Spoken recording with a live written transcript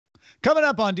Coming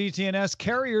up on DTNS,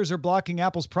 carriers are blocking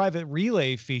Apple's private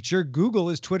relay feature.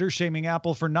 Google is Twitter shaming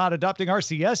Apple for not adopting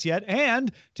RCS yet.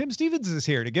 And Tim Stevens is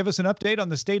here to give us an update on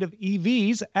the state of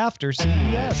EVs after CES.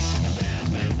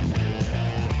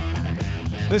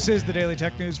 This is the Daily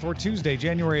Tech News for Tuesday,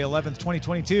 January 11th,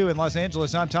 2022. In Los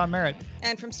Angeles, I'm Tom Merritt.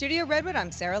 And from Studio Redwood,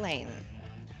 I'm Sarah Lane.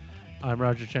 I'm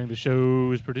Roger Chang, the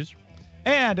show's producer.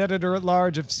 And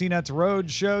editor-at-large of CNET's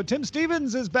Roadshow, Tim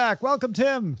Stevens is back. Welcome,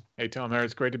 Tim. Hey, Tom Merritt.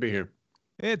 It's great to be here.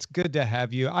 It's good to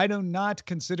have you. I do not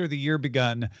consider the year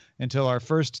begun until our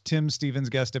first Tim Stevens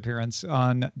guest appearance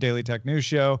on Daily Tech News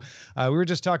Show. We were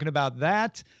just talking about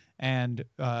that and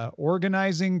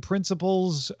organizing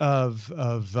principles of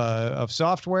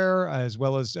software, as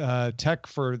well as tech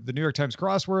for the New York Times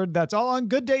crossword. That's all on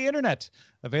Good Day Internet,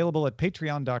 available at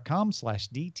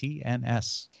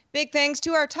patreon.com/DTNS. Big thanks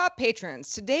to our top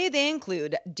patrons. Today they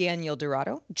include Daniel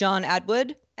Dorado, John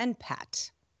Atwood, and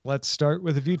Pat. Let's start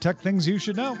with a few tech things you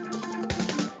should know.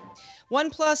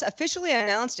 OnePlus officially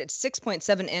announced its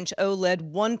 6.7-inch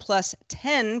OLED OnePlus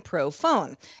 10 Pro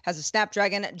phone. Has a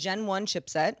Snapdragon Gen 1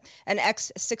 chipset, an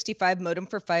X65 modem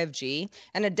for 5G,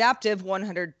 an adaptive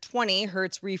 120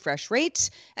 Hz refresh rate,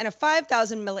 and a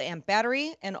 5,000 milliamp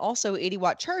battery, and also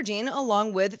 80-watt charging,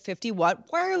 along with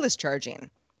 50-watt wireless charging.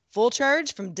 Full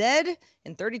charge from dead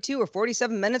in 32 or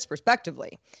 47 minutes,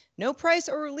 respectively. No price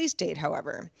or release date,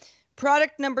 however.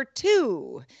 Product number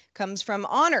 2 comes from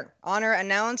Honor. Honor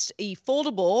announced a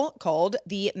foldable called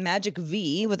the Magic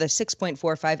V with a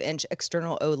 6.45-inch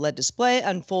external OLED display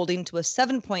unfolding to a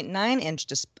 7.9-inch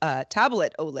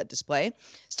tablet OLED display,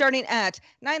 starting at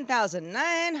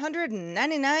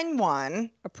 9,999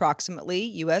 won, approximately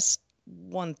US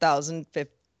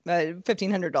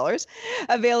 $1,500,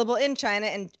 available in China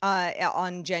and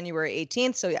on January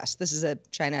 18th. So yes, this is a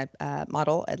China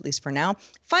model, at least for now.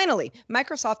 Finally,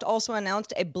 Microsoft also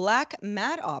announced a black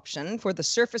matte option for the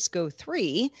Surface Go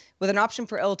 3 with an option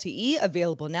for LTE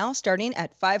available now, starting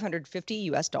at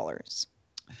 $550 US.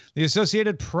 The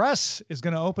Associated Press is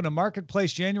going to open a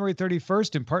marketplace January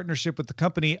 31st in partnership with the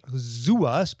company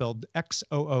Xooa, spelled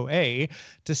Xooa,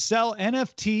 to sell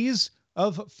NFTs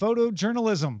of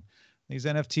photojournalism. These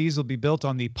NFTs will be built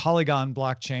on the Polygon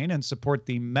blockchain and support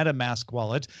the MetaMask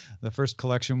wallet. The first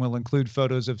collection will include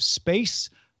photos of space,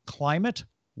 climate,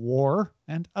 war,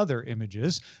 and other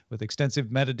images with extensive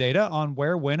metadata on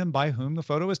where, when, and by whom the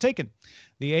photo was taken.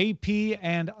 The AP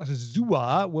and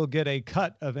Xooa will get a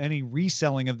cut of any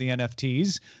reselling of the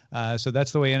NFTs. So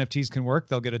that's the way NFTs can work.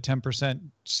 They'll get a 10%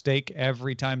 stake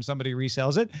every time somebody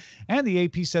resells it. And the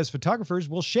AP says photographers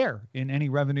will share in any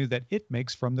revenue that it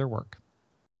makes from their work.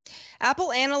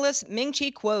 Apple analyst Ming-Chi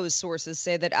Kuo's sources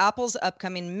say that Apple's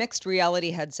upcoming mixed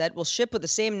reality headset will ship with the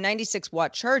same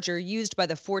 96-watt charger used by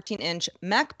the 14-inch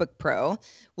MacBook Pro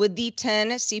with the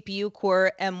 10 CPU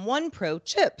Core M1 Pro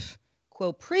chip.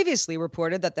 Kuo previously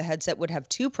reported that the headset would have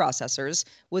 2 processors,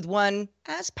 with one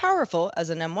as powerful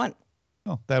as an M1.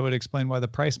 Oh, that would explain why the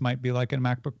price might be like a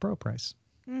MacBook Pro price.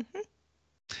 Mm-hmm.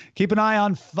 Keep an eye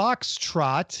on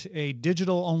Foxtrot, a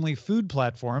digital-only food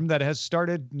platform that has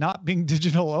started not being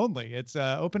digital-only. It's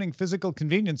opening physical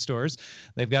convenience stores.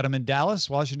 They've got them in Dallas,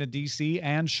 Washington, D.C.,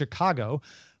 and Chicago.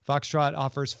 Foxtrot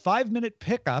offers 5-minute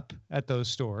pickup at those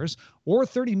stores or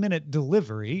 30-minute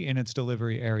delivery in its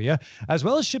delivery area, as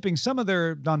well as shipping some of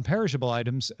their non-perishable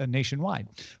items nationwide.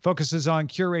 Focuses on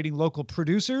curating local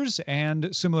producers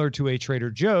and, similar to a Trader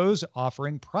Joe's,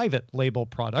 offering private label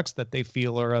products that they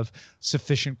feel are of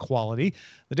sufficient quality.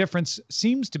 The difference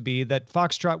seems to be that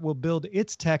Foxtrot will build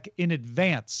its tech in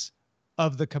advance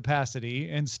of the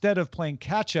capacity instead of playing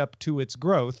catch-up to its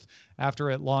growth after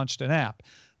it launched an app.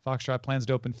 Foxtrot plans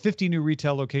to open 50 new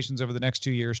retail locations over the next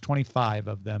 2 years, 25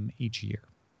 of them each year.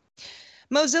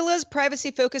 Mozilla's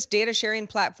privacy-focused data sharing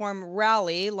platform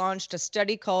Rally launched a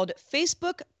study called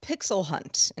Facebook Pixel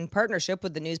Hunt in partnership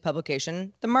with the news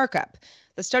publication The Markup.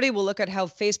 The study will look at how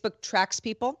Facebook tracks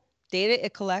people, data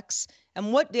it collects,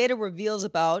 and what data reveals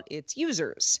about its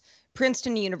users.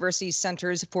 Princeton University's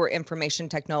Centers for Information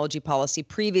Technology Policy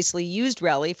previously used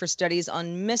Rally for studies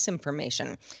on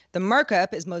misinformation. The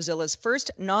Markup is Mozilla's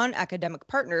first non-academic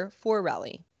partner for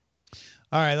Rally.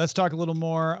 All right, let's talk a little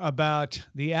more about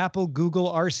the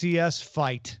Apple-Google RCS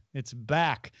fight. It's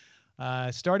back.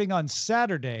 Starting on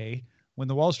Saturday, when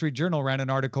the Wall Street Journal ran an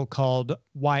article called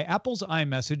 "Why Apple's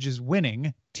iMessage is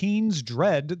Winning, Teens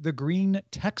Dread the Green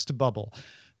Text Bubble."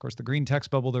 Of course, the green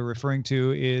text bubble they're referring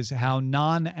to is how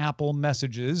non-Apple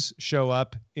messages show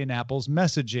up in Apple's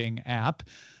messaging app.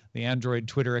 The Android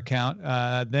Twitter account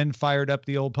then fired up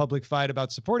the old public fight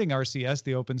about supporting RCS,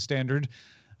 the open standard.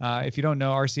 If you don't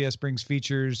know, RCS brings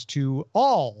features to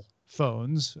all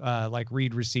phones, like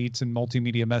read receipts and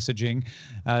multimedia messaging,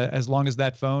 as long as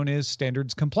that phone is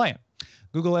standards compliant.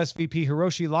 Google SVP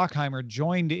Hiroshi Lockheimer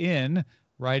joined in,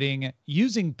 writing,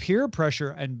 using peer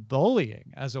pressure and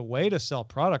bullying as a way to sell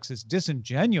products is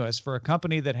disingenuous for a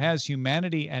company that has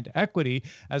humanity and equity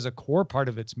as a core part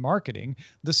of its marketing.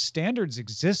 The standards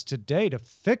exist today to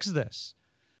fix this.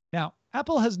 Now,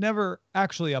 Apple has never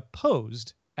actually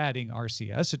opposed adding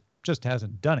RCS. It just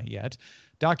hasn't done it yet.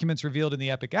 Documents revealed in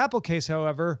the Epic Apple case,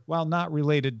 however, while not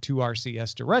related to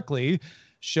RCS directly,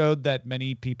 showed that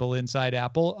many people inside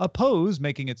Apple oppose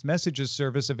making its messages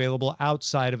service available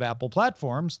outside of Apple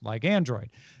platforms like Android.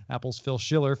 Apple's Phil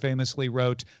Schiller famously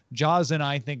wrote, "Jaws and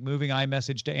I think moving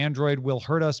iMessage to Android will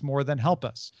hurt us more than help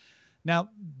us." Now,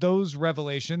 those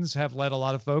revelations have led a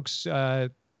lot of folks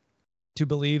to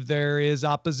believe there is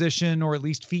opposition or at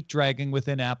least feet dragging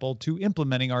within Apple to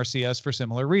implementing RCS for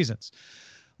similar reasons.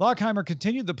 Lockheimer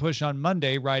continued the push on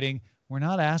Monday, writing, "We're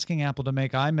not asking Apple to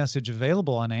make iMessage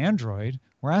available on Android.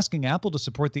 We're asking Apple to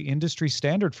support the industry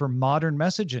standard for modern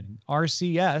messaging,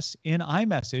 RCS, in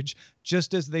iMessage,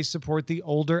 just as they support the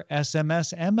older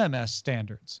SMS, MMS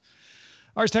standards."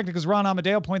 Ars Technica's Ron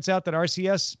Amadeo points out that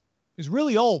RCS is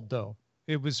really old, though.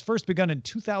 It was first begun in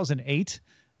 2008,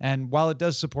 and while it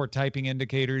does support typing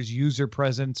indicators, user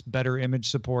presence, better image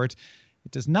support,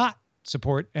 it does not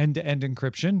support end-to-end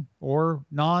encryption or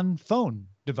non-phone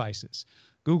devices.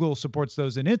 Google supports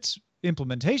those in its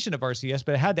implementation of RCS,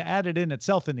 but it had to add it in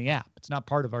itself in the app. It's not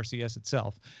part of RCS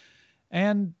itself.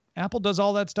 And Apple does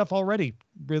all that stuff already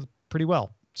pretty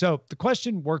well. So the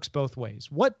question works both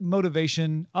ways. What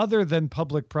motivation, other than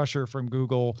public pressure from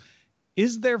Google,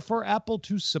 is there for Apple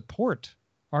to support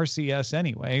RCS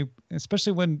anyway,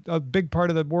 especially when a big part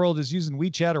of the world is using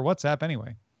WeChat or WhatsApp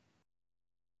anyway?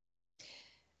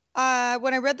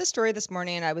 When I read the story this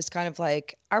morning, I was kind of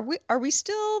like, are we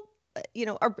still,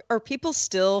 are people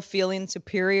still feeling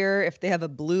superior if they have a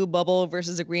blue bubble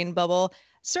versus a green bubble?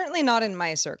 Certainly not in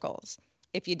my circles.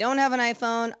 If you don't have an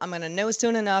iPhone, I'm going to know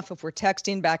soon enough if we're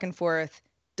texting back and forth.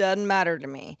 Doesn't matter to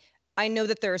me. I know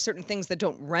that there are certain things that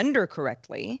don't render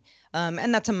correctly,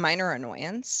 and that's a minor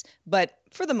annoyance. But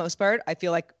for the most part, I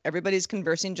feel like everybody's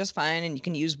conversing just fine, and you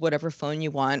can use whatever phone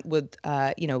you want with,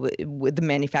 with the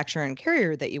manufacturer and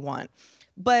carrier that you want.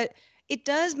 But it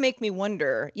does make me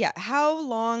wonder, how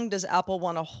long does Apple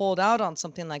want to hold out on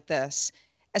something like this,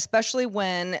 especially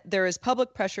when there is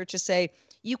public pressure to say,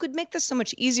 you could make this so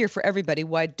much easier for everybody.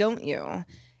 Why don't you?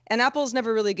 And Apple's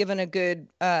never really given a good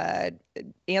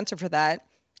answer for that.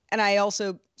 And I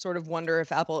also sort of wonder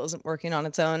if Apple isn't working on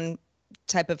its own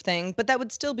type of thing, but that would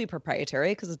still be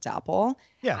proprietary because it's Apple.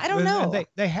 Yeah, I don't know.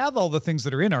 They have all the things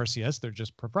that are in RCS. They're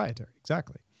just proprietary.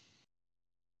 Exactly.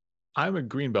 I'm a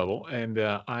green bubble, and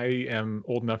I am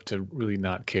old enough to really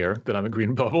not care that I'm a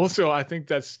green bubble. So I think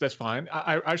that's fine.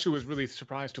 I actually was really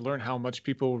surprised to learn how much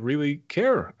people really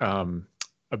care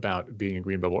about being a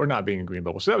green bubble or not being a green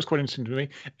bubble. So that was quite interesting to me.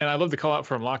 And I love the call out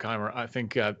from Lockheimer. I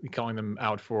think calling them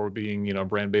out for being, a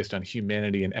brand based on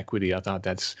humanity and equity, I thought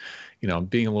that's,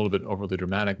 being a little bit overly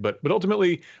dramatic. But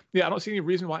ultimately, I don't see any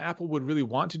reason why Apple would really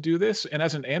want to do this. And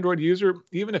as an Android user,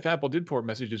 even if Apple did port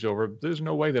messages over, there's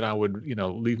no way that I would,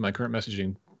 leave my current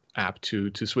messaging app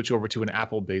to switch over to an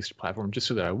Apple-based platform just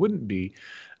so that I wouldn't be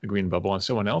a green bubble on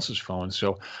someone else's phone.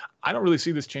 So I don't really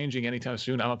see this changing anytime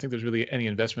soon. I don't think there's really any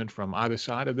investment from either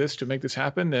side of this to make this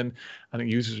happen. And I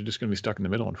think users are just going to be stuck in the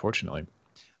middle, unfortunately.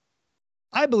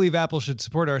 I believe Apple should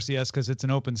support RCS because it's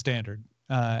an open standard.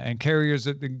 And carriers,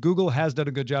 Google has done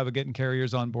a good job of getting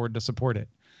carriers on board to support it.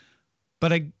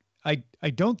 But I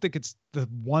don't think it's the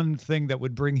one thing that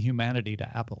would bring humanity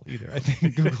to Apple either. I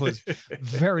think Google is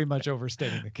very much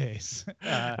overstating the case.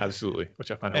 Absolutely, which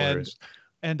I find hilarious.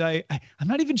 And I'm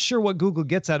not even sure what Google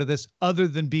gets out of this other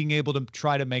than being able to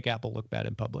try to make Apple look bad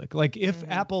in public. Like if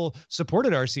Apple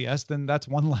supported RCS, then that's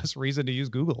one less reason to use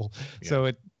Google. Yeah.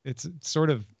 So it's sort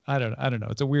of, I don't know.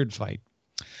 It's a weird fight.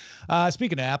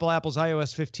 Speaking of Apple, Apple's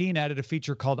iOS 15 added a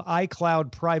feature called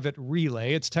iCloud Private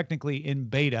Relay. It's technically in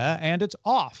beta and it's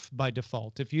off by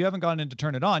default. If you haven't gone in to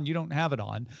turn it on, you don't have it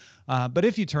on. But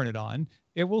if you turn it on,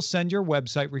 it will send your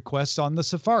website requests on the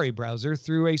Safari browser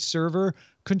through a server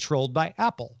controlled by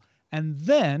Apple and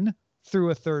then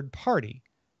through a third party.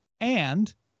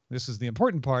 And this is the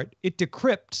important part, it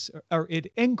decrypts or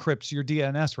it encrypts your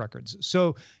DNS records.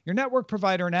 So your network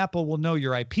provider and Apple will know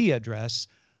your IP address,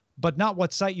 but not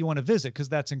what site you want to visit because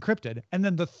that's encrypted. And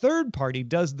then the third party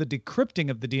does the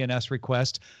decrypting of the DNS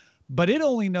request, but it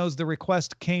only knows the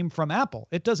request came from Apple.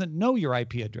 It doesn't know your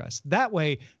IP address. That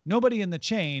way, nobody in the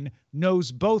chain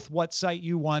knows both what site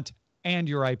you want and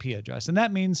your IP address. And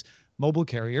that means Mobile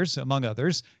carriers, among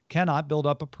others, cannot build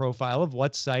up a profile of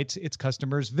what sites its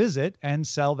customers visit and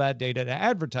sell that data to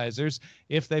advertisers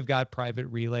if they've got private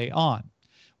relay on.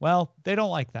 Well, they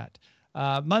don't like that.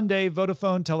 Monday,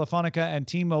 Vodafone, Telefonica, and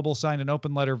T-Mobile signed an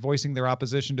open letter voicing their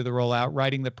opposition to the rollout,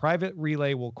 writing that private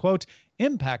relay will, quote,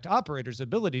 impact operators'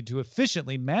 ability to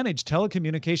efficiently manage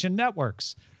telecommunication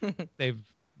networks. They've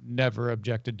never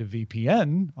objected to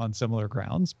VPN on similar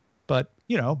grounds, but,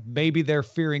 maybe they're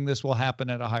fearing this will happen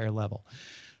at a higher level.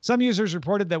 Some users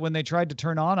reported that when they tried to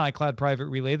turn on iCloud Private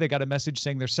Relay, they got a message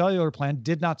saying their cellular plan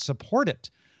did not support it.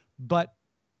 But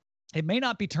it may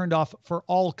not be turned off for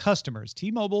all customers.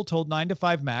 T-Mobile told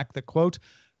 9to5Mac that, quote,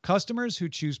 customers who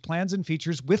choose plans and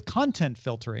features with content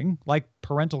filtering, like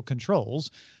parental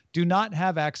controls, do not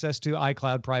have access to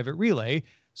iCloud Private Relay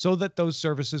so that those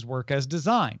services work as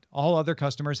designed. All other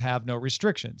customers have no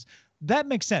restrictions. That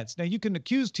makes sense. Now, you can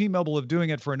accuse T-Mobile of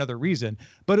doing it for another reason,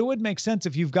 but it would make sense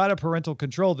if you've got a parental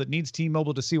control that needs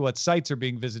T-Mobile to see what sites are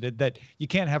being visited, that you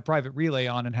can't have Private Relay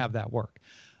on and have that work.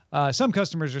 Some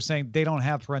customers are saying they don't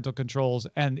have parental controls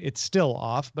and it's still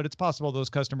off, but it's possible those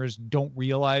customers don't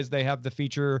realize they have the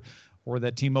feature or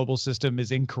that T-Mobile system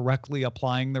is incorrectly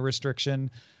applying the restriction.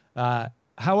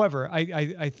 However,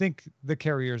 I think the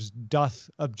carriers doth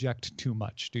object too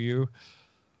much. Do you?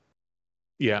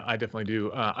 Yeah, I definitely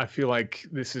do. I feel like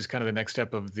this is kind of the next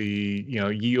step of the,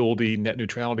 ye olde net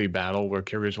neutrality battle, where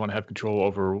carriers want to have control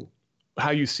over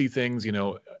how you see things,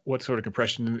 what sort of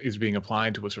compression is being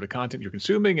applied to what sort of content you're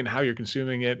consuming and how you're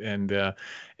consuming it. And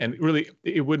really,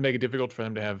 it would make it difficult for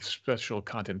them to have special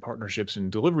content partnerships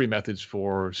and delivery methods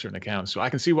for certain accounts. So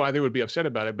I can see why they would be upset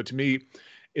about it. But to me,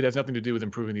 it has nothing to do with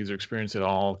improving the user experience at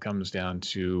all. It comes down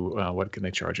to what can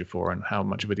they charge you for and how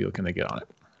much of a deal can they get on it.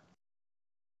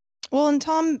 Well, and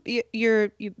Tom,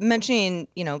 you're mentioning,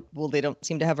 well, they don't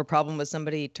seem to have a problem with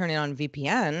somebody turning on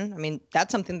VPN. I mean,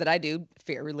 that's something that I do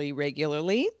fairly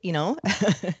regularly,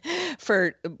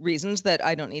 for reasons that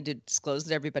I don't need to disclose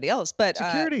to everybody else. But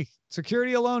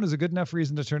security alone is a good enough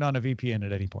reason to turn on a VPN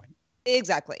at any point.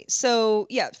 Exactly. So,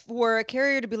 yeah, for a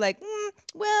carrier to be like,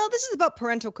 well, this is about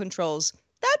parental controls,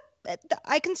 that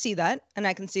I can see that, and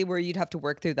I can see where you'd have to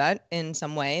work through that in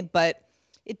some way, but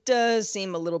it does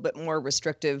seem a little bit more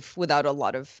restrictive without a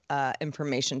lot of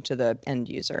information to the end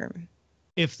user.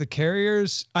 If the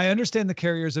carriers, I understand the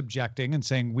carriers objecting and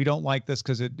saying we don't like this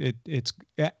because it's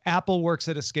Apple works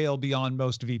at a scale beyond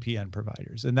most VPN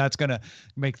providers, and that's going to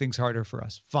make things harder for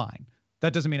us. Fine.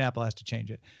 That doesn't mean Apple has to change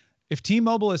it. If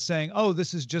T-Mobile is saying, oh,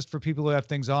 this is just for people who have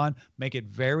things on, make it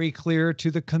very clear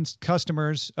to the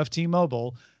customers of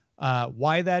T-Mobile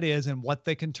why that is and what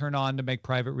they can turn on to make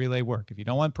private relay work. If you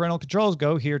don't want parental controls,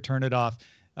 go here, turn it off.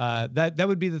 That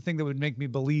would be the thing that would make me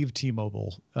believe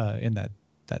T-Mobile in that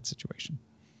situation.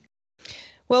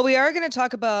 Well, we are going to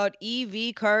talk about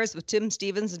EV cars with Tim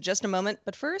Stevens in just a moment.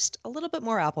 But first, a little bit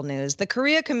more Apple news. The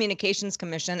Korea Communications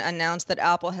Commission announced that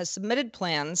Apple has submitted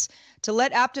plans to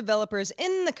let app developers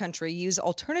in the country use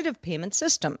alternative payment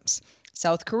systems.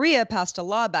 South Korea passed a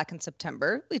law back in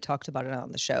September, we talked about it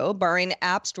on the show, barring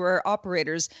App Store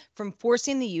operators from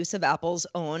forcing the use of Apple's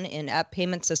own in-app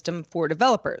payment system for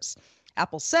developers.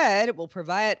 Apple said it will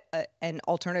provide an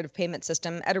alternative payment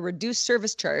system at a reduced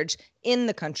service charge in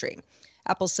the country.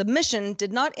 Apple's submission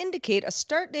did not indicate a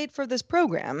start date for this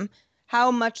program, how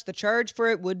much the charge for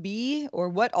it would be, or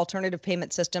what alternative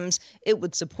payment systems it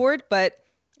would support, but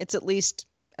it's at least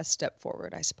a step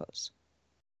forward, I suppose.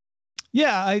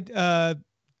 Yeah,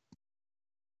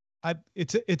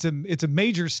 it's a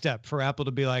major step for Apple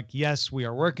to be like, yes, we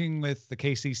are working with the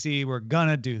KCC. We're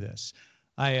gonna do this.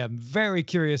 I am very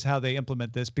curious how they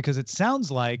implement this because it sounds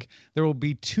like there will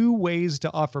be two ways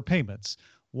to offer payments.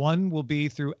 One will be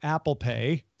through Apple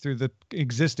Pay, through the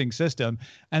existing system,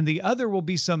 and the other will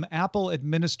be some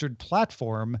Apple-administered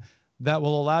platform that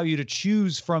will allow you to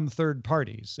choose from third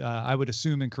parties. I would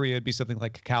assume in Korea it'd be something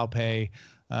like Kakao Pay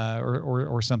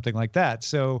or something like that.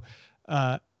 So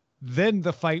then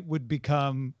the fight would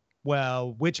become,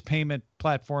 well, which payment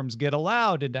platforms get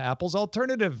allowed into Apple's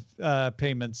alternative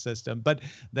payment system? But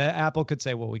the Apple could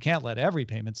say, well, we can't let every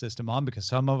payment system on because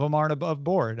some of them aren't above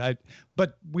board.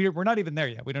 But we're not even there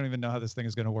yet. We don't even know how this thing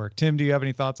is going to work. Tim, do you have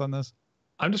any thoughts on this?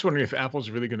 I'm just wondering if Apple's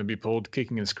really going to be pulled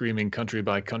kicking and screaming country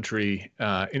by country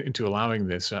into allowing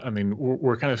this. I mean,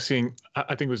 we're kind of seeing,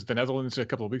 I think it was the Netherlands a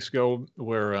couple of weeks ago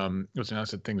where it was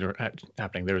announced that things are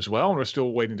happening there as well. And we're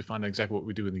still waiting to find out exactly what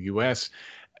we do in the US.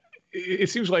 It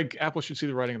seems like Apple should see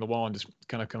the writing on the wall and just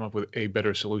kind of come up with a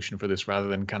better solution for this rather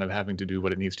than kind of having to do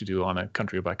what it needs to do on a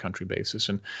country by country basis.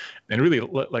 And really,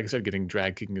 like I said, getting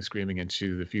dragged kicking and screaming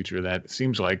into the future that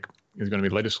seems like is going to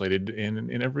be legislated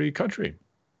in every country.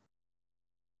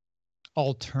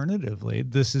 Alternatively,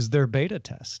 this is their beta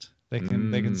test. They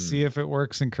can see if it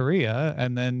works in Korea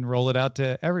and then roll it out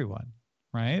to everyone,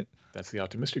 right? That's the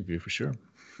optimistic view for sure.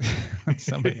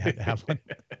 Somebody had to have one.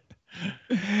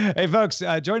 Hey, folks,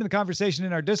 join the conversation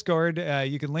in our Discord.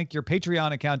 You can link your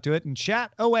Patreon account to it and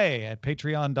chat away at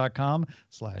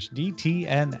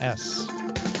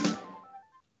patreon.com/DTNS.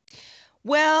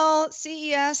 Well,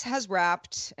 CES has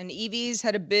wrapped, and EVs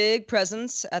had a big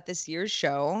presence at this year's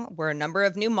show where a number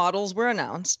of new models were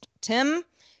announced. Tim,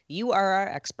 you are our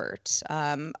expert.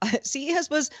 CES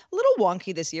was a little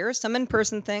wonky this year, some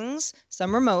in-person things,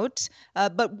 some remote.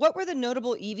 But what were the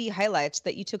notable EV highlights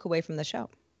that you took away from the show?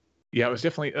 Yeah, it was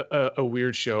definitely a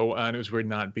weird show, and it was weird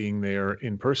not being there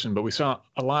in person. But we saw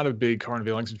a lot of big car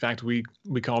unveilings. In fact, we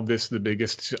called this the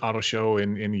biggest auto show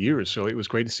in years. So it was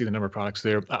great to see the number of products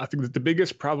there. I think that the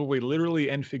biggest, probably literally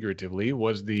and figuratively,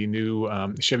 was the new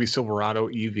Chevy Silverado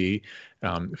EV.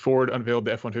 Ford unveiled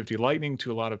the F-150 Lightning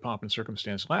to a lot of pomp and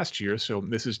circumstance last year, so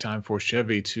this is time for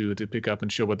Chevy to pick up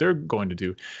and show what they're going to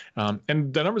do.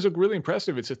 And the numbers look really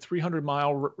impressive. It's a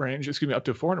 300-mile range, up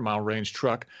to 400-mile range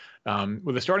truck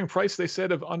with a starting price, they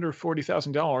said, of under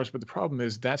 $40,000. But the problem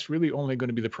is that's really only going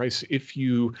to be the price if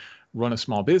you run a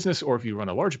small business or if you run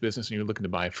a large business and you're looking to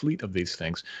buy a fleet of these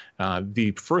things.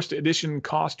 The first edition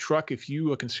cost truck, if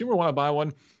you, a consumer, want to buy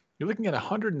one, you're looking at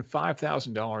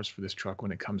 $105,000 for this truck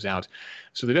when it comes out.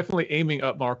 So they're definitely aiming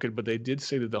up market, but they did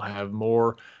say that they'll have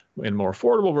more and more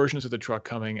affordable versions of the truck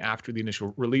coming after the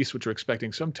initial release, which we're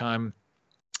expecting sometime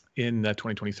in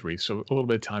 2023. So a little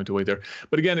bit of time to wait there.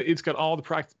 But again, it's got all the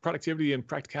productivity and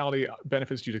practicality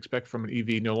benefits you'd expect from an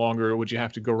EV. No longer would you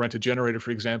have to go rent a generator, for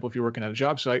example, if you're working at a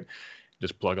job site.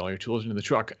 Just plug all your tools into the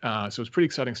truck. So it's pretty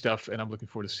exciting stuff, and I'm looking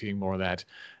forward to seeing more of that.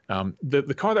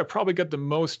 The car that probably got the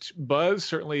most buzz,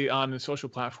 certainly on the social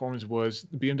platforms, was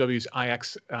the BMW's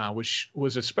iX, which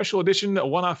was a special edition, a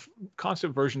one-off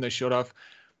concept version they showed off,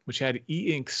 which had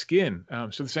e-ink skin.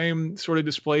 So the same sort of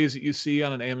displays that you see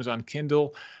on an Amazon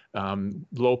Kindle,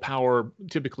 low power,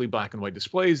 typically black and white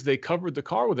displays. They covered the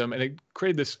car with them, and it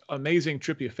created this amazing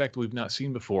trippy effect we've not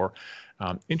seen before.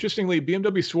 Interestingly,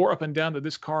 BMW swore up and down that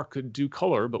this car could do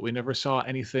color, but we never saw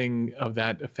anything of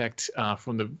that effect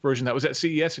from the version that was at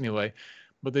CES anyway.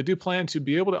 But they do plan to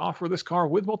be able to offer this car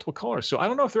with multiple colors. So I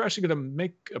don't know if they're actually going to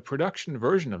make a production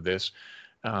version of this,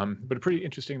 but a pretty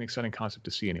interesting and exciting concept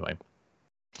to see anyway.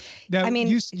 Now, I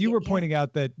mean, you were pointing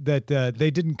out that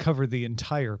they didn't cover the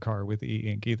entire car with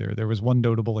e-ink either. There was one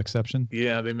notable exception.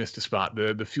 Yeah, they missed a spot.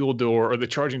 The fuel door, or the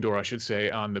charging door, I should say,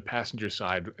 on the passenger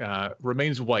side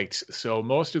remains white. So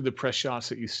most of the press shots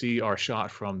that you see are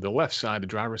shot from the left side, the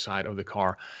driver's side of the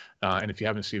car. And if you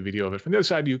haven't seen a video of it from the other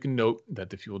side, you can note that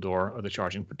the fuel door or the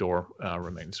charging door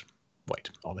remains white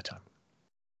all the time.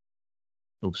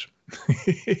 Oops.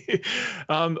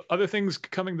 Other things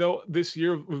coming, though, this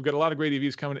year, we've got a lot of great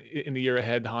EVs coming in the year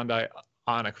ahead. Hyundai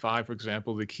Ioniq 5, for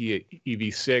example, the Kia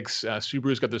EV6.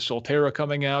 Subaru's got the Solterra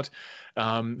coming out.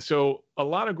 So a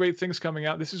lot of great things coming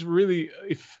out. This is really,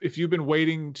 if you've been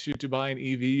waiting to buy an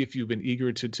EV, if you've been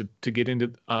eager to get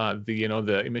into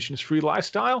the emissions-free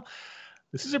lifestyle,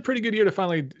 this is a pretty good year to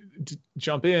finally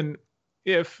jump in.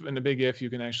 And the big if,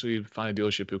 you can actually find a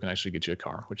dealership who can actually get you a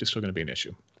car, which is still going to be an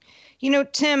issue. You know,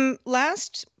 Tim, I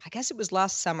guess it was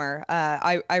last summer,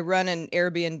 I run an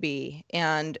Airbnb,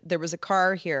 and there was a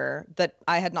car here that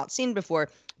I had not seen before.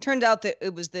 Turned out that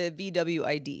it was the VW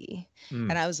ID.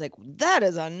 And I was like, that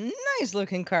is a nice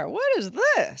looking car. What is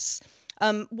this?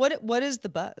 What is the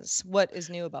buzz? What is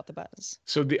new about the buzz?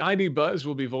 So the ID Buzz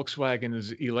will be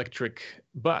Volkswagen's electric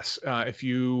bus. If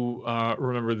you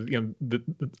remember, the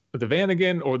van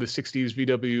again, or the '60s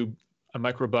VW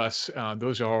microbus,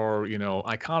 those are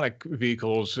iconic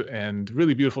vehicles and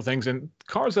really beautiful things, and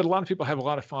cars that a lot of people have a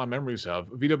lot of fond memories of.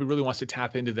 VW really wants to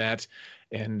tap into that,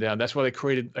 and that's why they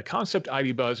created a concept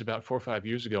ID Buzz about 4 or 5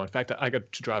 years ago. In fact, I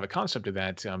got to drive a concept of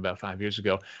that about 5 years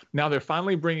ago. Now they're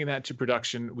finally bringing that to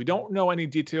production. We don't know any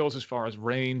details as far as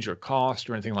range or cost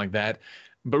or anything like that.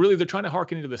 But really, they're trying to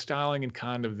harken into the styling and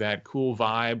kind of that cool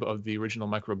vibe of the original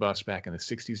microbus back in the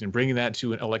 60s and bringing that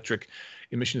to an electric,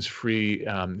 emissions-free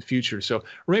future. So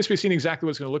remains to be seen exactly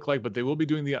what it's going to look like, but they will be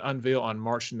doing the unveil on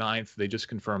March 9th. They just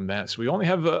confirmed that. So we only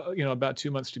have about 2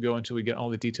 months to go until we get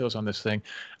all the details on this thing.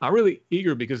 I'm really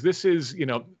eager because this is,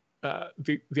 the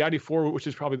ID4, which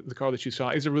is probably the car that you saw,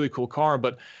 is a really cool car,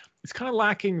 but it's kind of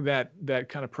lacking that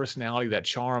kind of personality, that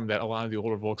charm that a lot of the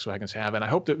older Volkswagens have. And I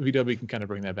hope that VW can kind of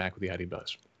bring that back with the ID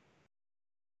Buzz.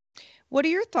 What are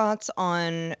your thoughts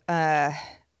on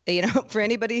For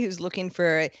anybody who's looking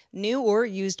for a new or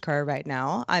used car right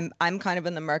now, I'm kind of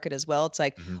in the market as well. It's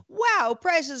like, wow,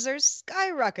 prices are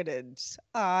skyrocketed.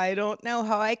 I don't know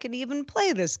how I can even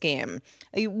play this game.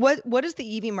 What does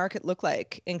the EV market look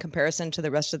like in comparison to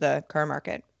the rest of the car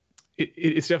market?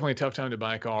 It's definitely a tough time to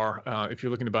buy a car. If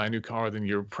you're looking to buy a new car, then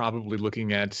you're probably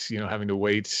looking at, having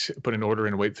to put an order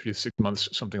and wait 3 to 6 months,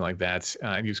 something like that.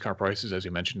 And used car prices, as you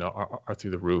mentioned, are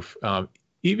through the roof.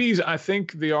 EVs, I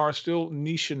think they are still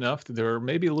niche enough that they're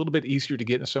maybe a little bit easier to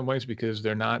get in some ways because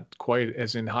they're not quite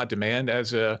as in hot demand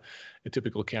as a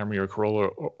typical Camry or Corolla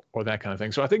or that kind of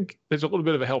thing. So I think there's a little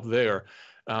bit of a help there.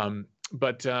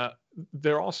 But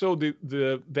they're also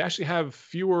they actually have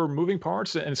fewer moving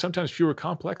parts and sometimes fewer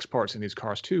complex parts in these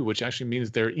cars too, which actually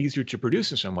means they're easier to produce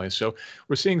in some ways. So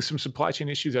we're seeing some supply chain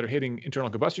issues that are hitting internal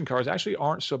combustion cars actually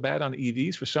aren't so bad on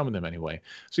EVs for some of them anyway.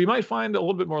 So you might find a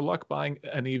little bit more luck buying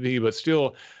an EV, but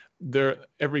still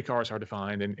every car is hard to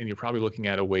find and you're probably looking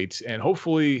at a wait and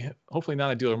hopefully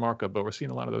not a dealer markup, but we're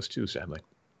seeing a lot of those too, sadly.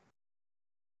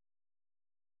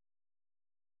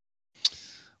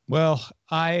 Well,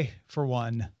 I, for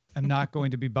one, am not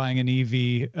going to be buying an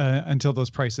EV until those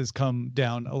prices come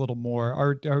down a little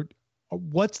more.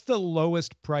 What's the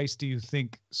lowest price do you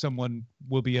think someone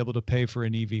will be able to pay for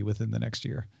an EV within the next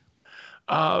year?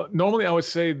 Normally, I would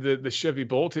say the Chevy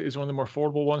Bolt is one of the more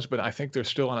affordable ones, but I think they're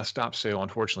still on a stop sale,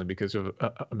 unfortunately, because of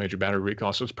a major battery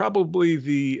recall. So it's probably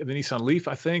the Nissan Leaf,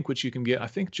 I think, which you can get, I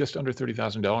think, just under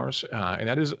 $30,000. And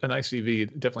that is a nice EV.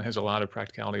 It definitely has a lot of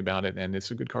practicality about it, and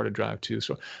it's a good car to drive, too.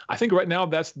 So I think right now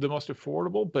that's the most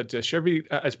affordable. But Chevy,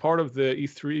 as part of the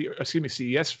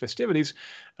CES festivities,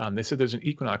 they said there's an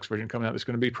Equinox version coming out that's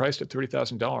going to be priced at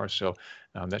 $30,000. So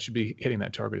that should be hitting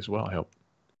that target as well, I hope.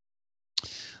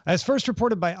 As first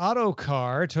reported by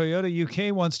Autocar, Toyota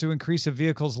UK wants to increase a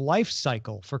vehicle's life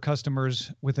cycle for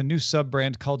customers with a new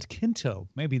sub-brand called Kinto.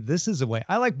 Maybe this is a way.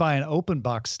 I like buying open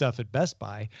box stuff at Best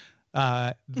Buy.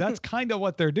 That's kind of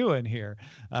what they're doing here.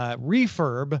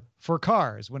 Refurb for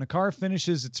cars. When a car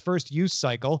finishes its first use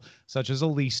cycle, such as a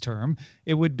lease term,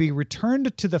 it would be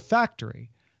returned to the factory.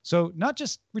 So not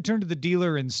just returned to the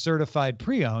dealer and certified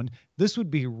pre-owned, this would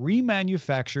be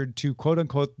remanufactured to quote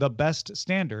unquote the best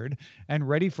standard and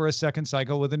ready for a second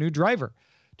cycle with a new driver.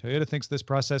 Toyota thinks this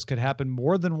process could happen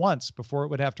more than once before it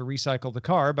would have to recycle the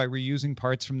car by reusing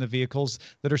parts from the vehicles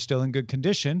that are still in good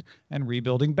condition and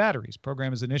rebuilding batteries.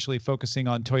 Program is initially focusing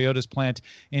on Toyota's plant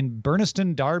in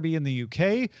Burniston, Derby in the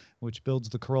UK, which builds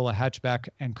the Corolla hatchback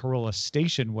and Corolla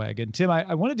station wagon. Tim,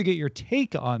 I wanted to get your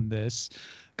take on this,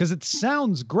 because it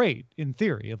sounds great in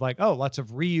theory of like, oh, lots of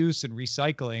reuse and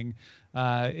recycling.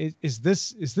 Is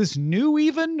this new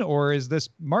even, or is this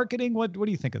marketing? What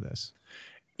do you think of this?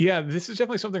 Yeah, this is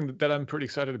definitely something that I'm pretty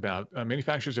excited about.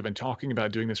 Manufacturers have been talking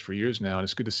about doing this for years now, and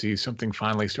it's good to see something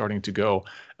finally starting to go.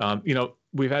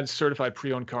 We've had certified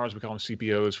pre-owned cars, we call them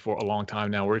CPOs, for a long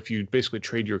time now, where if you basically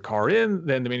trade your car in,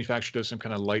 then the manufacturer does some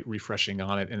kind of light refreshing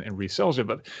on it and resells it.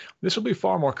 But this will be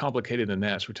far more complicated than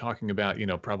that. So we're talking about,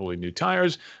 probably new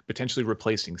tires, potentially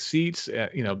replacing seats,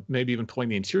 maybe even pulling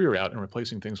the interior out and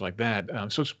replacing things like that.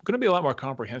 So it's going to be a lot more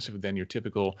comprehensive than your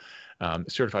typical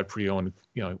certified pre-owned,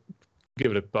 give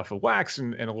it a buff of wax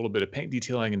and a little bit of paint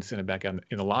detailing and send it back out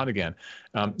in the lot again.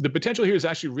 The potential here is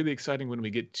actually really exciting when we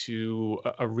get to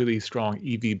a really strong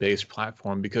EV-based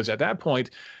platform, because at that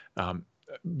point,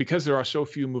 because there are so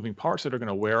few moving parts that are going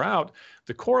to wear out,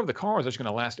 the core of the car is actually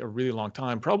going to last a really long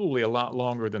time, probably a lot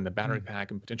longer than the battery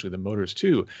pack and potentially the motors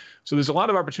too. So there's a lot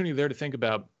of opportunity there to think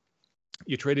about.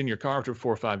 You trade in your car after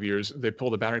 4 or 5 years, they pull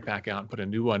the battery pack out and put a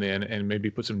new one in and maybe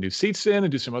put some new seats in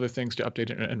and do some other things to update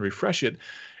it and refresh it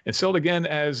and sell it again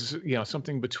as,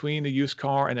 something between a used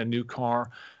car and a new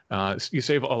car. You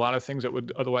save a lot of things that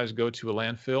would otherwise go to a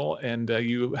landfill, and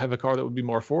you have a car that would be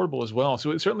more affordable as well.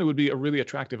 So it certainly would be a really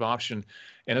attractive option.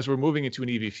 And as we're moving into an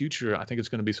EV future, I think it's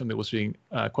going to be something that we're seeing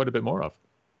quite a bit more of.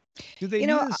 Do they need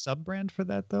a sub-brand for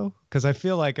that, though? Because I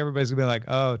feel like everybody's going to be like,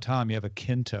 oh, Tom, you have a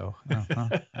Kinto.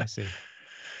 I see.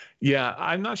 Yeah,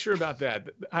 I'm not sure about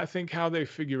that. I think how they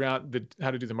figure out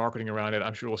how to do the marketing around it,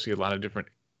 I'm sure we'll see a lot of different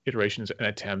iterations and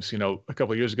attempts. A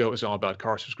couple of years ago, it was all about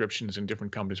car subscriptions, and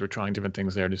different companies were trying different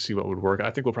things there to see what would work.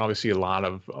 I think we'll probably see a lot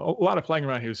of playing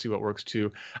around here to see what works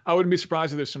too. I wouldn't be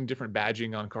surprised if there's some different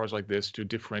badging on cars like this to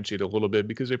differentiate a little bit,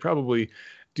 because they probably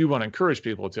do want to encourage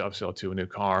people to upsell to a new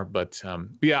car. But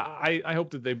yeah, I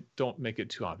hope that they don't make it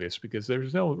too obvious, because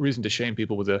there's no reason to shame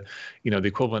people with the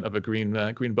equivalent of a green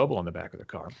bubble on the back of their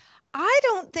car. I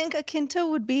don't think a Kinto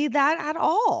would be that at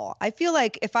all. I feel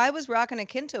like if I was rocking a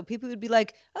Kinto, people would be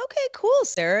like, okay, cool,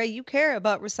 Sarah, you care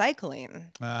about recycling.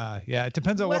 Yeah, it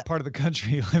depends on what part of the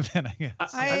country you live in, I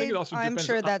guess. I think it also I'm depends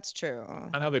sure that's true.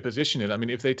 on how they position it. I mean,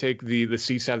 if they take the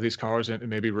seats out of these cars and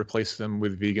maybe replace them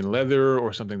with vegan leather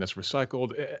or something that's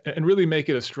recycled and really make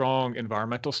it a strong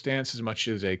environmental stance as much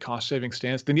as a cost-saving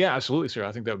stance, then yeah, absolutely, Sarah.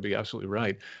 I think that would be absolutely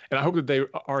right. And I hope that they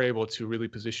are able to really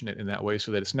position it in that way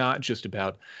so that it's not just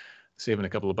about saving a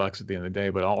couple of bucks at the end of the day,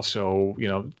 but also,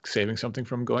 saving something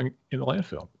from going in the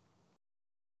landfill.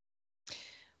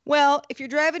 Well, if you're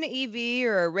driving an EV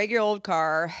or a regular old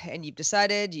car and you've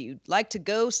decided you'd like to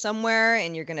go somewhere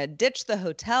and you're going to ditch the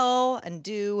hotel and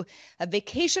do a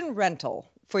vacation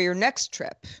rental for your next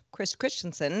trip, Chris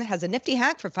Christensen has a nifty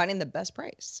hack for finding the best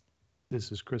price.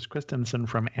 This is Chris Christensen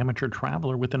from Amateur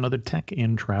Traveler with another Tech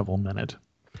in Travel Minute.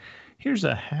 Here's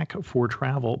a hack for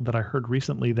travel that I heard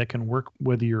recently that can work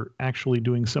whether you're actually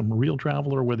doing some real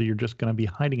travel or whether you're just going to be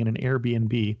hiding in an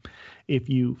Airbnb. If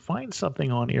you find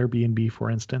something on Airbnb,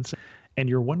 for instance, and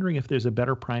you're wondering if there's a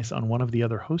better price on one of the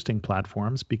other hosting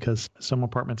platforms because some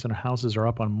apartments and houses are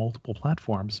up on multiple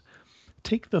platforms,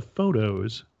 take the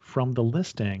photos from the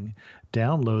listing,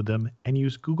 download them, and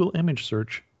use Google image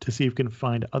search to see if you can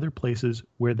find other places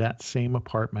where that same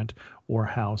apartment or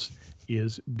house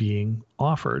is being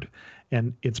offered.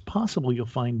 And it's possible you'll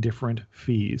find different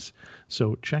fees.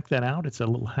 So check that out. It's a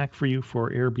little hack for you for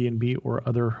Airbnb or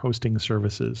other hosting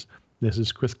services. This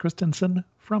is Chris Christensen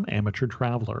from Amateur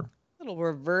Traveler. Little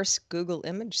reverse Google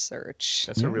image search.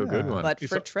 That's a real good one. But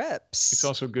for trips. It's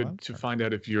also good to find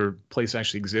out if your place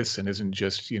actually exists and isn't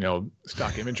just,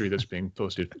 stock imagery that's being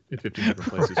posted in 15 different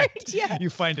places. Right, yeah. You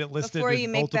find it listed Before you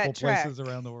in make multiple that trek. places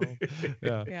around the world.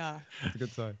 Yeah. Yeah. That's a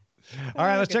good sign. All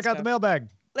right, let's check out the mailbag.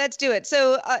 Let's do it.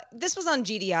 So this was on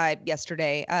GDI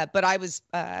yesterday, but I was,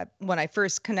 when I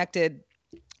first connected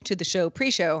to the show,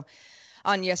 pre-show,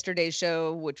 on yesterday's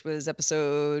show, which was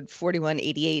episode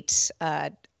 4188,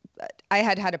 I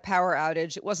had a power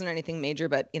outage. It wasn't anything major,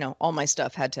 but, all my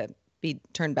stuff had to be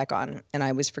turned back on, and I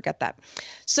always forget that.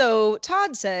 So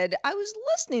Todd said, I was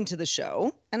listening to the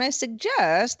show, and I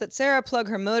suggest that Sarah plug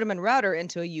her modem and router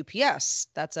into a UPS.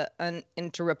 That's an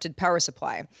uninterrupted power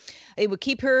supply. It would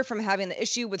keep her from having the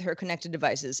issue with her connected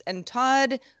devices. And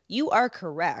Todd, you are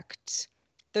correct.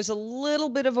 There's a little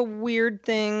bit of a weird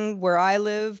thing where I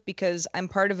live because I'm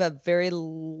part of a very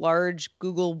large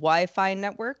Google Wi-Fi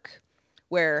network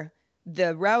where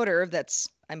the router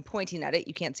I'm pointing at it,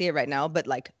 you can't see it right now, but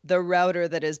like the router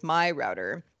that is my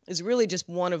router is really just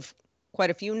one of quite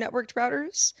a few networked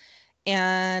routers.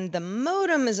 And the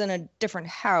modem is in a different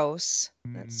house.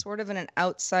 That's sort of in an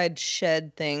outside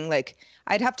shed thing. Like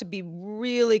I'd have to be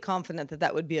really confident that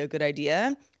that would be a good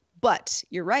idea. But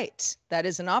you're right. That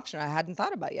is an option I hadn't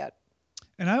thought about yet.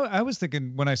 And I was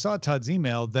thinking when I saw Todd's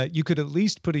email that you could at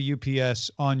least put a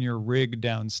UPS on your rig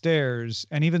downstairs.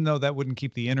 And even though that wouldn't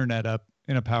keep the internet up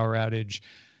in a power outage,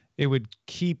 it would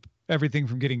keep everything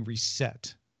from getting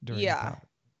reset during the power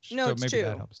outage. No, so it's maybe true.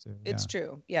 That helps too. It's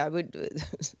true. Yeah, it would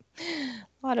a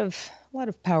lot of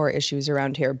power issues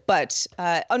around here. But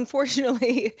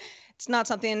unfortunately, it's not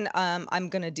something I'm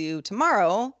going to do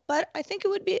tomorrow, but I think it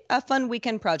would be a fun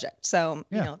weekend project. So,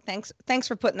 thanks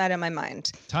for putting that in my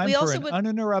mind. Time for an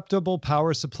uninterruptible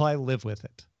power supply. Live with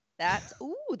it. That's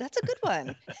a good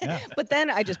one. But then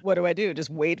what do I do?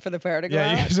 Just wait for the power to go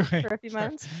out for a few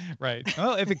months? Right.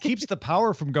 Well, if it keeps the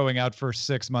power from going out for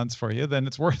 6 months for you, then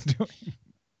it's worth doing.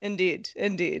 Indeed.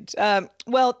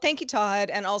 Well, thank you,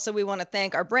 Todd. And also we want to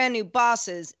thank our brand new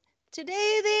bosses.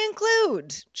 Today they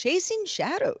include Chasing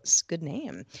Shadows, good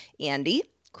name, Andy,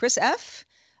 Chris F,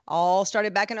 all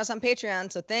started backing us on Patreon.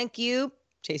 So thank you,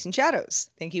 Chasing Shadows.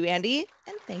 Thank you, Andy,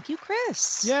 and thank you,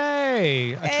 Chris.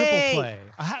 Yay! Triple play,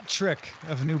 a hat trick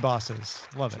of new bosses.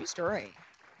 Love it. True story.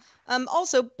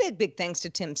 Also, big thanks to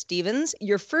Tim Stevens,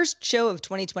 your first show of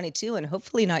 2022, and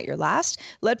hopefully not your last.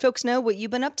 Let folks know what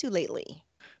you've been up to lately.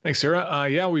 Thanks,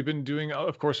 Sarah. We've been doing,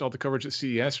 of course, all the coverage at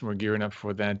CES, and we're gearing up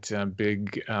for that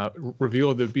big reveal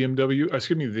of the the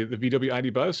VW ID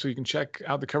Buzz. So you can check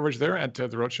out the coverage there at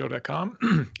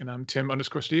theroadshow.com. And I'm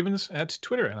Tim_Stevens at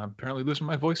Twitter, and I'm apparently losing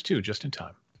my voice too, just in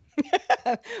time.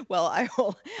 Well,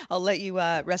 I'll let you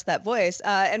rest that voice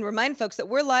and remind folks that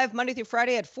we're live Monday through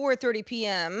Friday at 4:30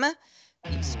 p.m.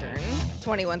 Eastern,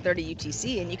 21:30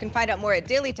 UTC, and you can find out more at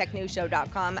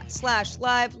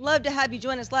dailytechnewsshow.com/live. Love to have you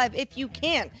join us live if you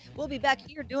can. We'll be back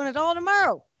here doing it all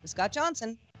tomorrow with Scott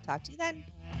Johnson. Talk to you then.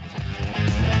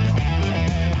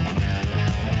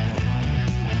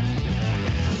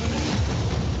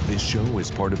 This show is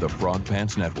part of the Frog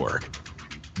Pants Network.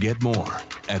 Get more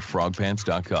at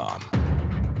frogpants.com.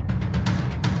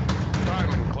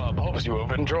 Diamond Club hopes you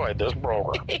have enjoyed this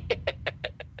program.